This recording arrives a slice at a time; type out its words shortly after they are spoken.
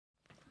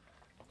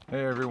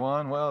Hey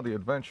everyone, well, the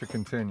adventure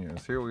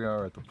continues. Here we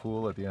are at the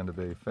pool at the end of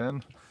Bay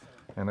Fin,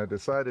 and I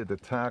decided to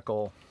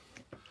tackle,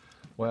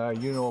 well,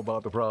 you know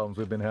about the problems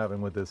we've been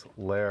having with this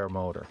Lehr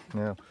motor.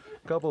 Now,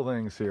 a couple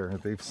things here.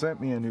 They've sent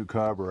me a new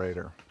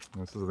carburetor.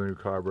 This is the new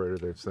carburetor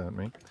they've sent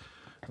me.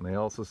 And they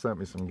also sent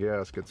me some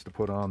gaskets to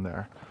put on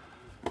there.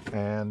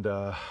 And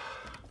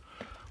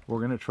we're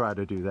going to try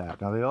to do that.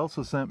 Now, they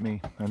also sent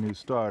me a new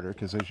starter,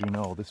 because as you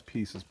know, this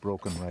piece is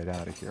broken right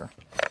out of here.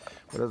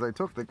 But as I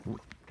took the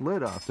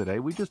lid off today,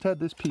 we just had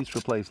this piece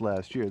replaced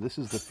last year. This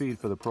is the feed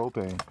for the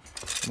propane.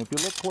 And if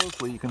you look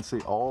closely, you can see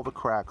all the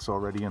cracks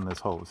already in this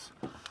hose.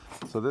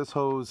 So this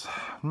hose,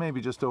 maybe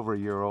just over a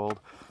year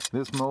old.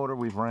 This motor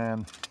we've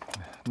ran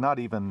not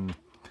even,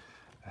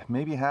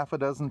 maybe half a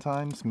dozen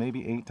times,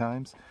 maybe 8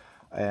 times.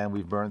 And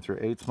we've burned through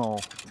 8 small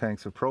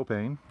tanks of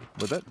propane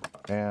with it.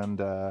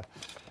 And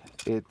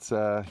it's,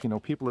 you know,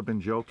 people have been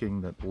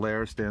joking that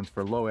Lehr stands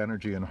for low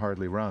energy and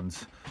hardly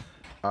runs.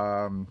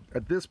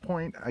 At this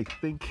point, I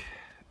think,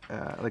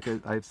 like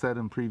I've said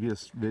in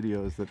previous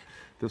videos, that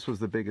this was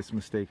the biggest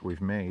mistake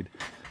we've made.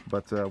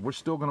 But we're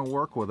still going to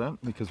work with it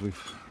because we've,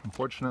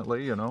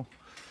 unfortunately, you know,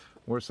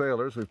 we're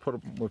sailors. We've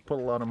put a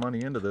lot of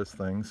money into this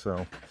thing.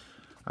 So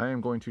I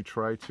am going to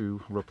try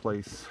to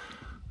replace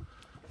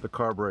the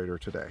carburetor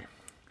today.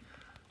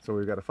 So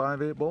we've got a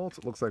 5/8 bolts.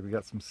 It looks like we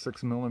got some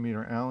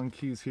 6mm Allen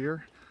keys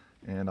here,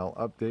 and I'll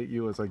update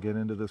you as I get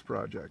into this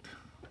project.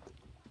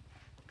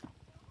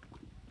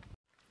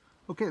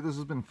 Okay, this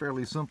has been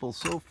fairly simple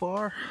so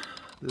far.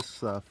 This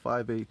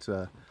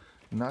 5/8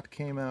 nut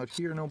came out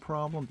here, no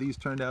problem. These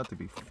turned out to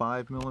be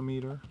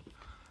 5mm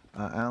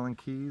Allen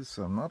keys.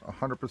 So I'm not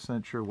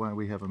 100% sure why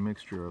we have a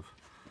mixture of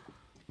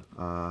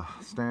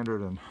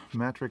standard and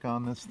metric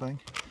on this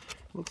thing.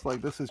 Looks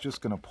like this is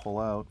just going to pull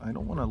out. I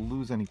don't want to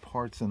lose any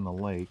parts in the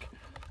lake,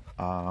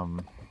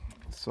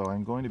 so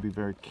I'm going to be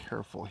very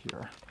careful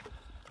here.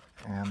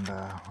 And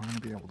we're going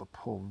to be able to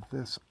pull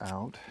this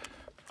out.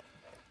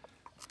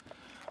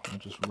 I'll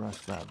just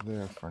rest that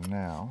there for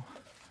now.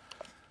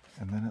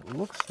 And then it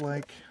looks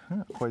like,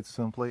 quite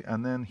simply,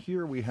 and then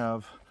here we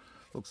have,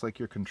 looks like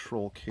your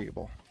control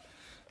cable.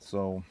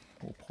 So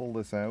we'll pull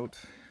this out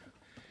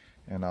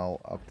and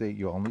I'll update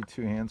you. I'll need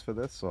 2 hands for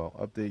this, so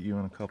I'll update you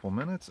in a couple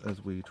minutes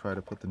as we try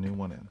to put the new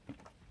one in.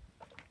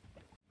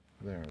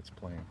 There, it's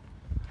playing.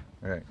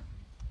 Alright.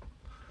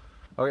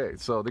 Okay,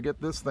 so to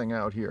get this thing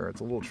out here, it's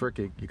a little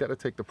tricky. You got to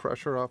take the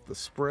pressure off the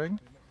spring.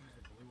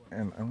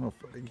 And I don't know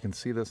if you can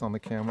see this on the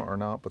camera or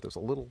not, but there's a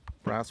little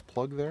brass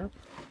plug there.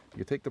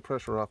 You take the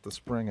pressure off the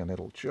spring and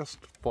it'll just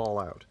fall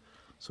out.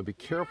 So be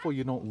careful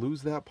you don't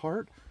lose that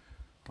part.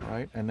 All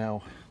right, and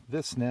now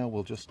this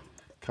will just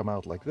come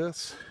out like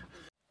this.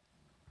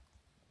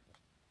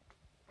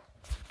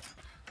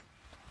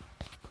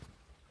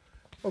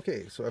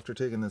 Okay, so after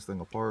taking this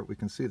thing apart, we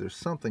can see there's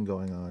something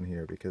going on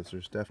here because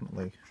there's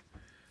definitely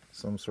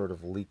some sort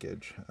of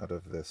leakage out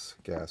of this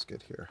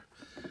gasket here.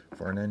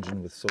 For an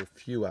engine with so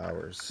few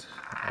hours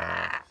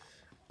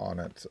on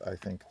it, I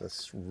think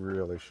this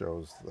really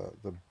shows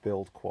the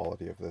build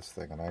quality of this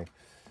thing.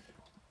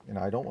 And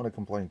I don't want to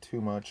complain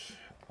too much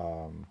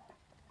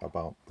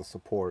about the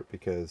support,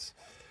 because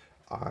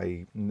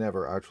I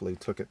never actually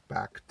took it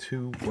back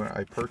to where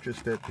I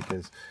purchased it,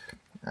 because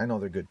I know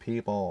they're good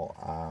people,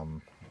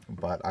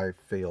 but I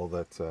feel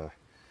that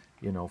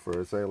you know, for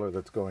a sailor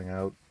that's going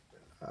out,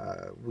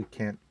 we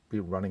can't be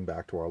running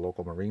back to our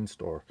local marine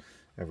store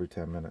every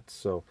 10 minutes,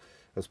 so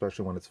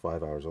especially when it's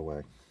 5 hours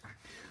away.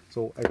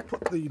 So I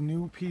put the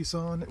new piece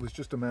on. It was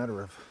just a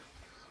matter of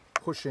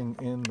pushing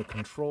in the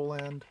control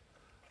end,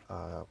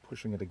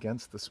 pushing it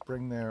against the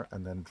spring there,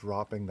 and then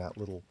dropping that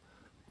little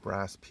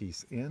brass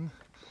piece in.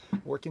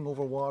 Working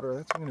over water,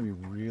 that's going to be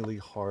really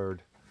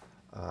hard.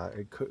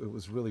 It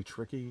was really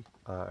tricky,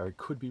 or it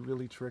could be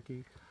really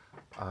tricky.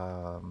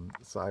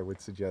 So I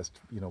would suggest,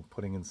 you know,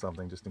 putting in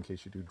something just in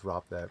case you do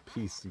drop that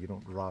piece, so you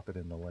don't drop it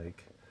in the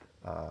lake.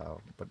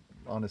 But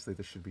honestly,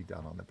 this should be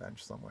done on the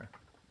bench somewhere.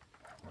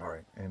 All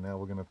right, and now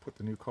we're going to put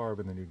the new carb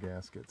and the new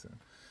gaskets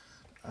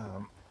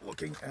in.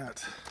 Looking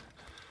at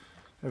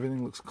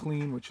everything looks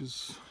clean, which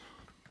is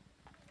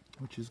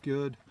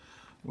good.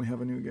 We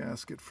have a new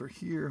gasket for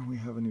here. We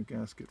have a new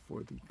gasket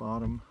for the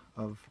bottom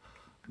of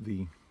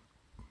the.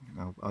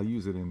 I'll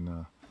use it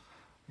in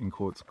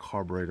quotes,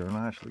 carburetor. They're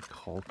not actually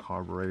called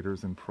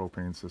carburetors in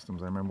propane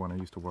systems. I remember when I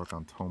used to work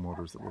on tow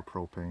motors that were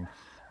propane.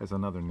 There's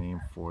another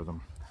name for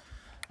them.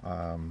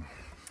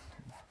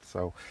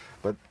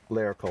 But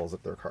Lehr calls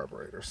it their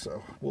carburetor,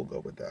 so we'll go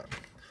with that.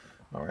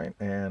 All right,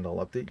 and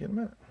I'll update you in a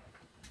minute.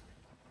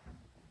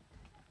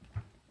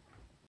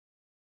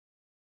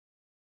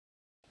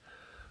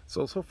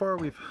 So far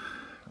we've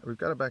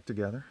got it back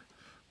together.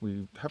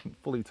 We haven't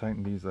fully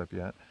tightened these up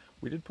yet.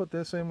 We did put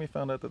this in. We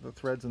found out that the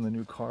threads in the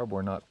new carb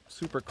were not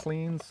super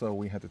clean, so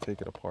we had to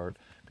take it apart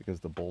because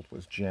the bolt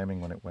was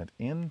jamming when it went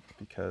in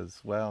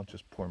because, well,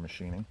 just poor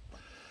machining.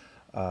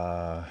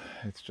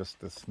 It's just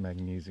this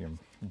magnesium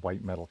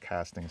white metal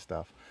casting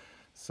stuff.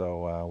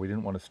 So we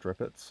didn't want to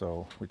strip it,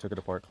 so we took it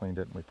apart, cleaned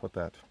it, and we put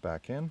that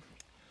back in.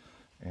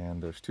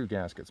 And there's two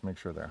gaskets, make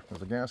sure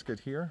there's a gasket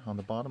here on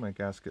the bottom and a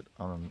gasket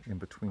in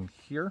between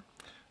here.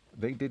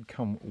 They did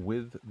come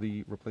with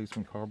the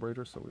replacement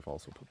carburetor, so we've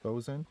also put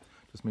those in.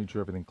 Just made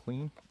sure everything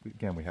clean.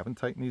 Again, we haven't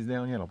tightened these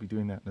down yet. I'll be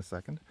doing that in a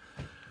second.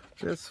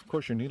 This, of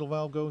course, your needle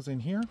valve goes in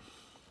here. And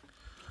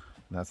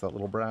that's that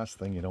little brass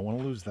thing. You don't want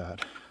to lose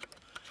that.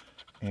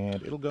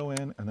 And it'll go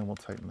in, and then we'll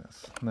tighten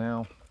this.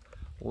 Now,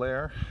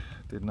 Lehr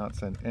did not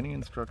send any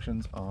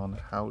instructions on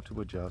how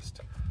to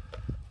adjust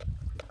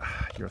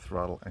your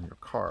throttle and your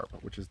carb,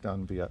 which is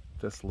done via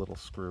this little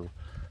screw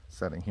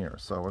setting here.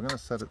 So we're going to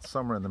set it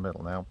somewhere in the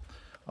middle. Now,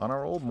 on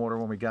our old motor,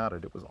 when we got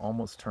it, it was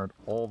almost turned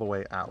all the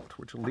way out,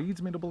 which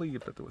leads me to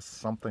believe that there was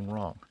something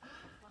wrong.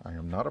 I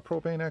am not a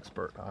propane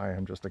expert. I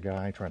am just a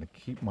guy trying to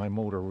keep my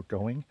motor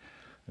going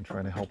and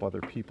trying to help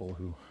other people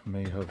who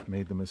may have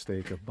made the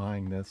mistake of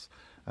buying this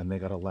and they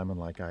got a lemon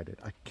like I did.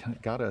 I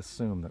gotta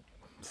assume that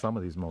some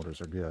of these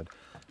motors are good.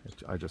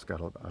 I just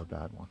got a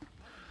bad one.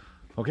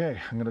 Okay,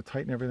 I'm gonna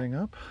tighten everything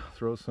up,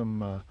 throw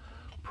some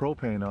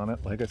propane on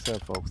it. Like I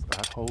said, folks,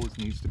 that hose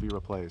needs to be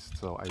replaced,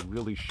 so I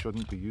really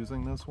shouldn't be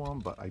using this one,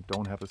 but I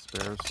don't have a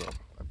spare, so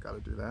I've got to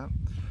do that.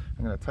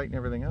 I'm going to tighten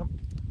everything up,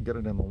 get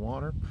it in the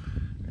water,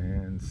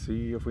 and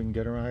see if we can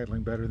get her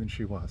idling better than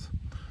she was.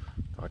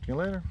 Talk to you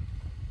later.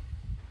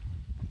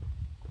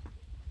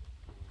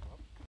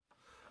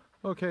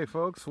 Okay,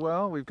 folks,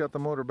 well, we've got the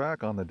motor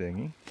back on the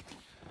dinghy,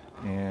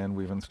 and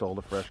we've installed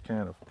a fresh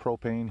can of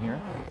propane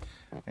here.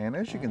 And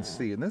as you can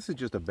see, and this is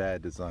just a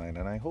bad design,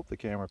 and I hope the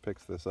camera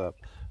picks this up,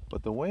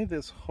 but the way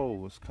this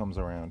hose comes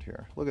around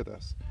here, look at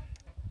this.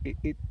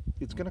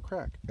 It's going to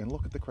crack, and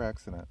look at the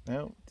cracks in it.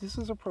 Now, this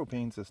is a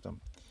propane system,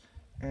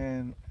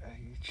 and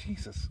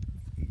Jesus,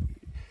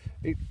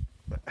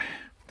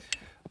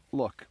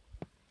 look,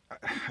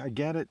 I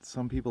get it.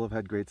 Some people have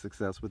had great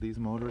success with these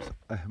motors.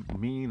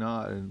 Me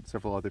not, and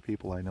several other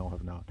people I know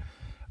have not.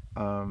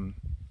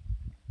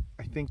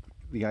 I think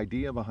the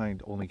idea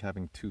behind only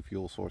having two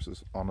fuel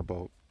sources on a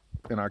boat,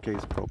 in our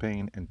case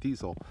propane and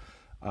diesel,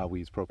 we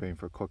use propane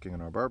for cooking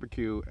in our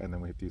barbecue, and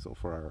then we have diesel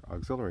for our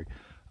auxiliary.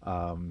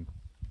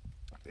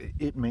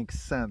 It makes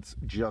sense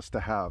just to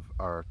have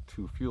our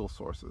two fuel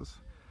sources.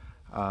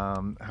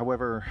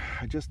 However,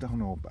 I just don't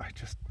know.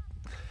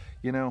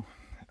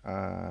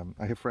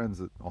 I have friends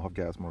that all have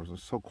gas motors. They're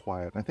so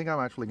quiet. And I think I'm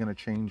actually going to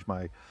change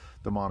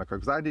the moniker,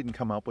 because I didn't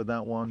come up with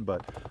that one,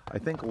 but I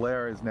think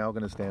Lehr is now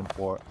going to stand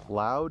for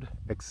loud,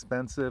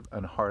 expensive,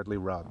 and hardly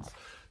runs.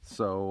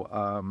 So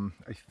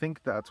I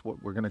think that's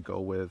what we're going to go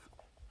with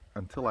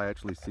until I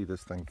actually see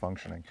this thing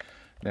functioning.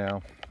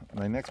 Now,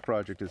 my next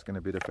project is going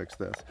to be to fix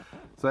this.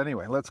 So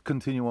anyway, let's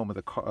continue on with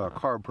the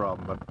carb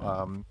problem. But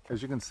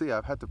as you can see,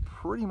 I've had to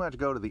pretty much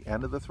go to the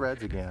end of the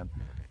threads again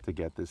to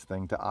get this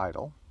thing to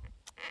idle.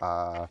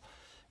 I'm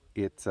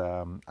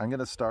going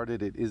to start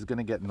it. It is going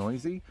to get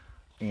noisy,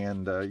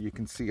 and you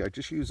can see I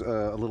just use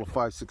a little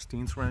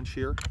 5/16 wrench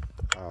here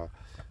to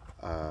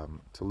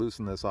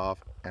loosen this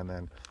off, and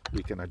then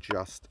we can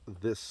adjust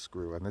this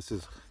screw, and this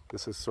is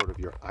sort of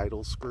your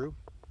idle screw.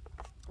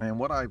 And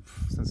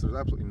since there's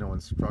absolutely no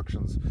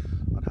instructions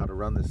on how to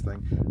run this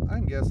thing,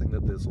 I'm guessing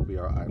that this will be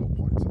our idle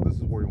point. So this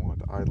is where we want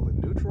to idle in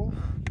neutral.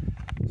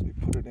 So we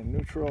put it in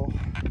neutral.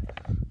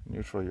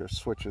 Neutral, your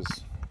switch is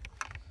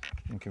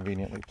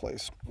inconveniently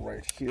placed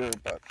right here,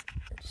 but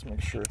just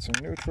make sure it's in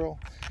neutral.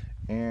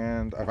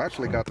 And I've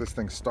actually got this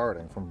thing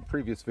starting. From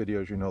previous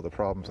videos, you know the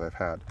problems I've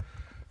had.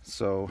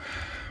 So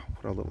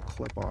put a little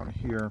clip on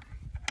here.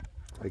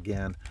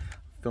 Again,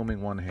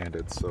 filming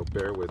one-handed, so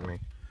bear with me.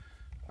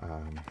 I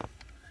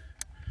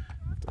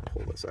have to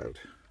pull this out.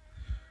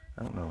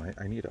 I don't know,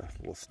 I need a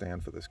little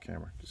stand for this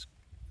camera. Just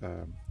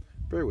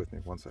bear with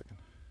me 1 second.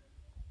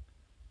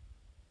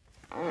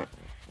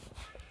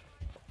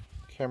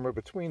 Camera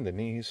between the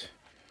knees.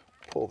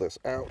 Pull this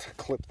out,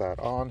 clip that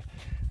on.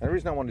 And the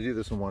reason I want to do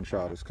this in one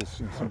shot is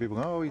because some people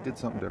go, oh, he did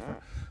something different.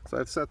 So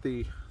I've set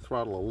the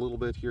throttle a little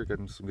bit here,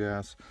 getting some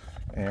gas.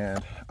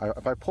 And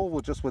if I pull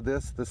with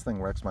this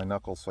thing wrecks my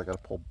knuckles, so I got to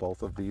pull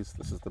both of these.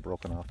 This is the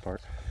broken off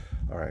part.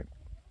 All right.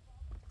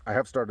 I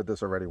have started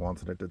this already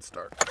once, and it did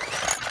start.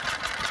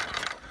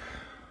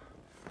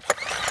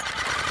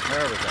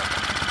 There we go.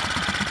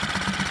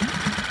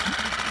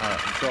 All right,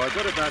 so I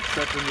got it back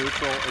set to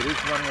neutral. It is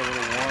running a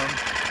little warm.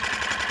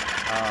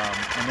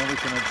 And then we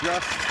can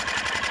adjust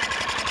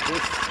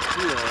this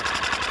here.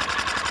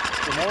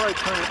 The more I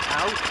turn it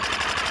out,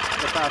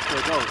 the faster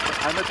it goes. But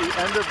I'm at the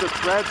end of the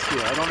threads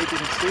here. I don't know if you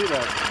can see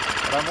that,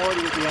 but I'm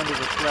already at the end of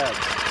the threads.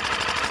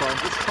 So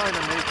I'm just trying to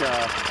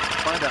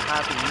find a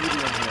happy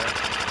medium here.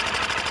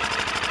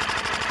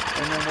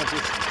 And then we'll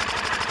just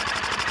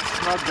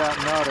snug that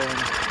nut in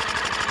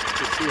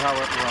to see how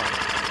it runs.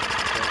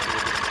 Okay, so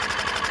we're just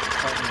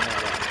tightening that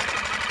up.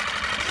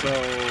 So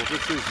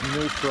this is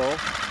neutral.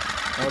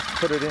 Now let's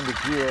put it into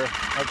gear.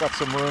 I've got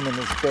some room in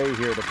this bay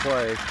here to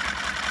play.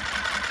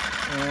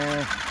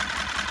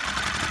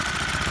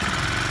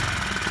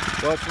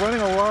 Well, it's running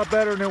a lot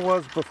better than it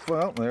was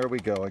before. Oh, there we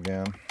go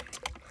again.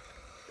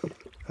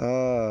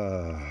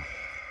 You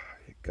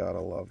gotta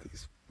love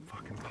these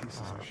fucking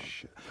pieces of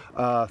shit.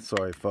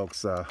 Sorry,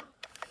 folks.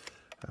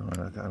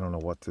 I don't know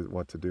what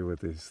to do with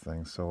these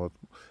things. So I'm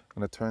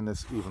going to turn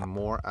this even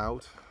more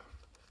out.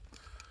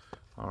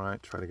 All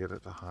right, try to get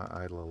it to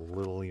idle a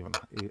little, even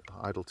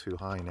idle too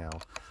high now.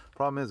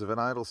 Problem is, if it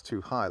idles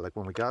too high, like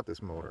when we got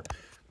this motor,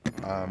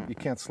 you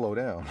can't slow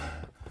down.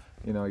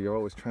 You know, you're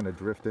always trying to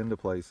drift into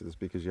places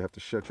because you have to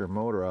shut your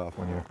motor off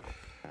when you're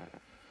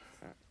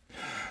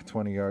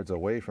 20 yards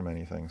away from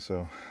anything.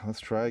 So let's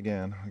try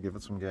again. I'll give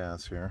it some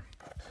gas here.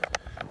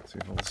 See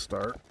if it'll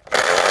start.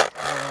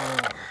 Oh,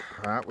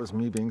 that was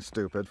me being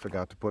stupid.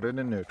 Forgot to put it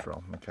in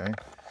neutral. Okay,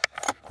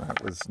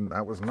 that was not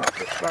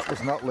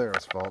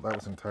Lehr's fault. That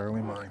was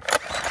entirely mine.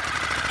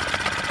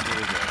 Here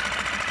we go.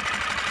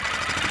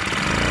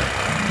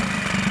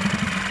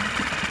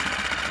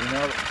 You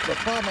know, the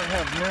problem I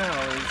have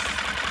now is,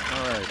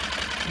 all right,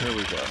 here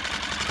we go.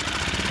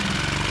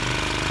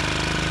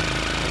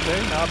 Okay,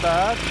 not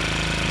bad.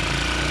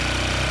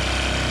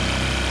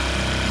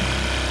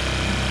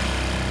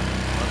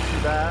 Not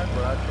too bad.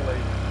 We're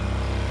actually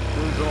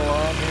cruising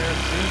along here.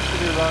 Seems to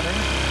be running.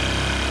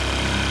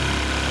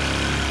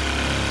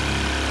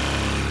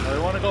 Now we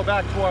want to go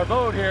back to our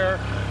boat here,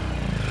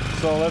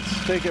 so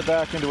let's take it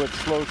back into its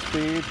slow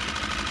speed.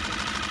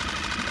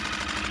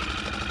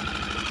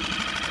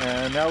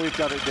 And now we've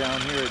got it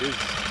down here. It is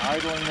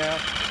idling now.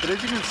 But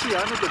as you can see,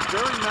 I'm at the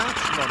very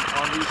maximum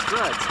on these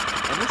threads.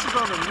 And this is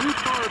on the new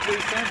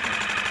power-based engine.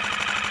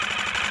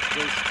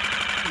 Because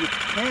you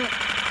can't...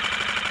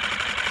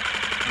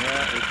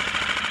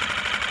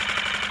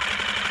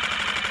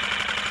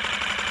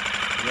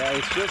 Yeah,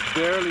 it's just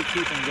barely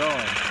keeping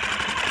going.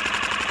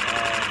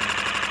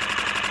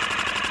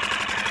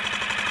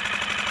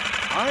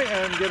 I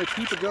am going to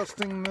keep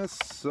adjusting this.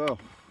 So,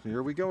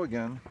 here we go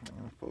again.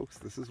 Folks,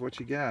 this is what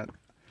you get.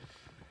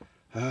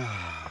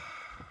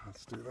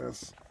 Let's do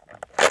this.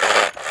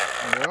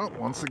 Well,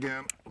 once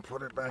again,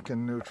 put it back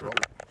in neutral.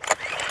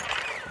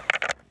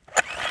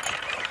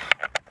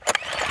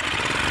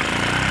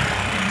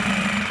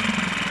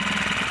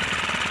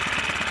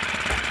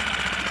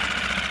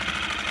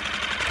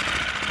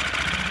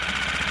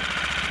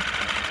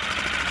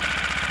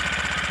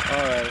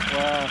 Alright,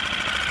 well,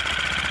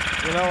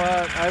 you know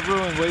what? I've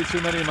ruined way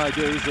too many of my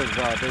days of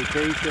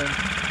vacation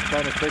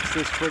trying to fix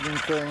this frigging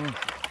thing.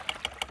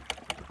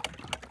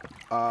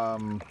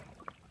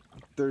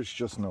 There's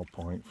just no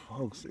point.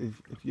 Folks,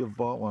 if you've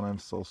bought one, I'm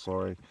so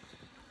sorry.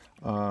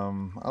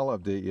 I'll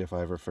update you if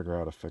I ever figure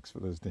out a fix for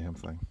this damn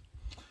thing.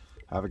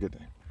 Have a good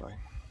day. Bye.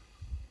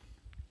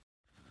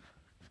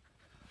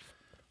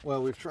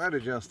 Well, we've tried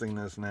adjusting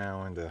this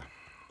now into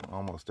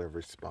almost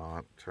every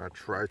spot.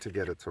 Try to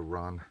get it to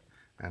run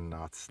and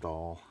not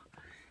stall.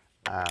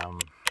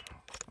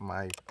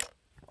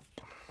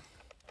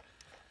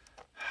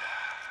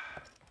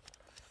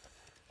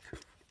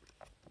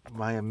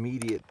 My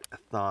immediate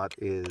thought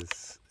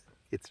is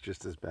it's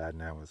just as bad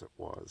now as it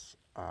was.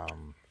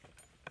 I'm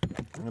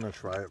going to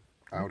try it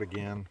out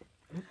again.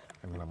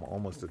 I mean, I'm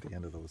almost at the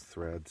end of those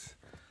threads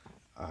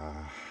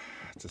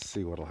to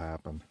see what'll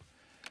happen.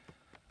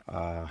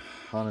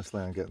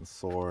 Honestly, I'm getting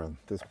sore, and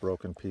this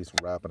broken piece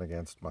wrapping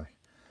against my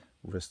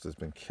wrist has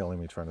been killing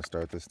me trying to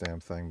start this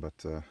damn thing, but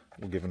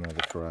we'll give it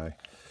another try.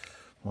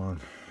 1,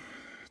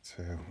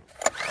 2.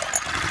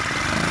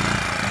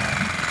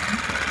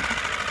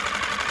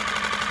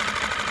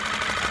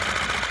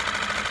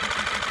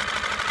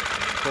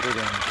 Put it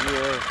in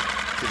gear,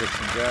 give it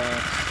some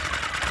gas.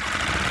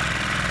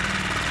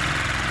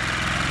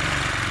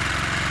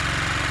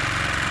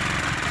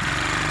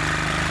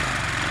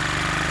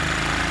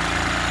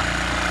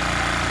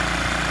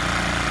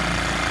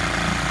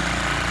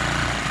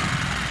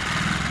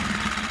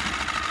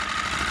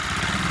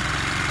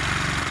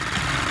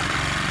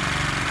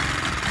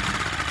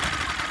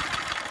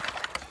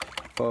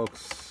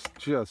 Folks,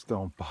 just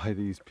don't buy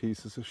these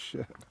pieces of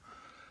shit.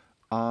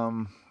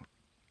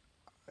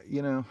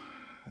 You know,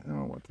 I don't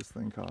know what this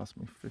thing cost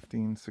me,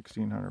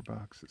 $1,500–1,600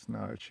 bucks. It's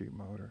not a cheap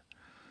motor.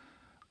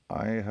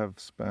 I have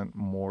spent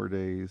more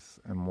days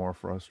and more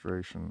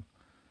frustration.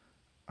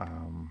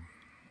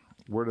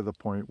 We're to the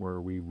point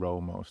where we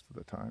row most of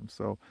the time.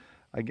 So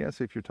I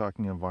guess if you're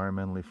talking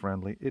environmentally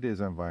friendly, it is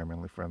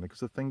environmentally friendly because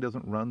the thing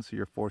doesn't run, so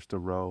you're forced to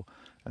row,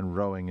 and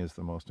rowing is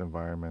the most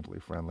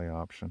environmentally friendly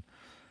option.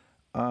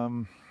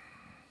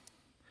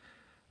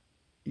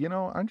 You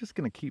know, I'm just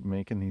going to keep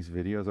making these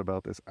videos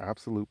about this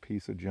absolute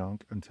piece of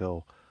junk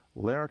until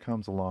Lehr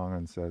comes along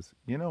and says,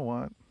 you know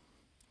what,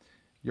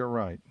 you're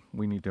right,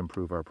 we need to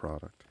improve our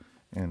product.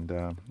 And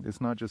it's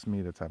not just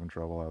me that's having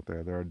trouble out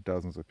there. There are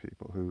dozens of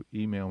people who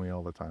email me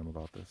all the time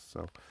about this.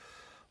 So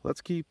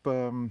let's keep,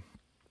 I'm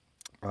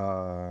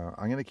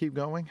going to keep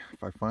going.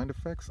 If I find a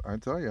fix, I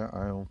tell you,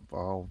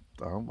 I'll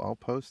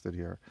post it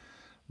here.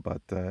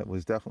 But it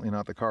was definitely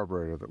not the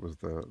carburetor that was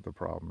the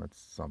problem. It's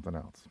something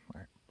else. All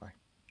right.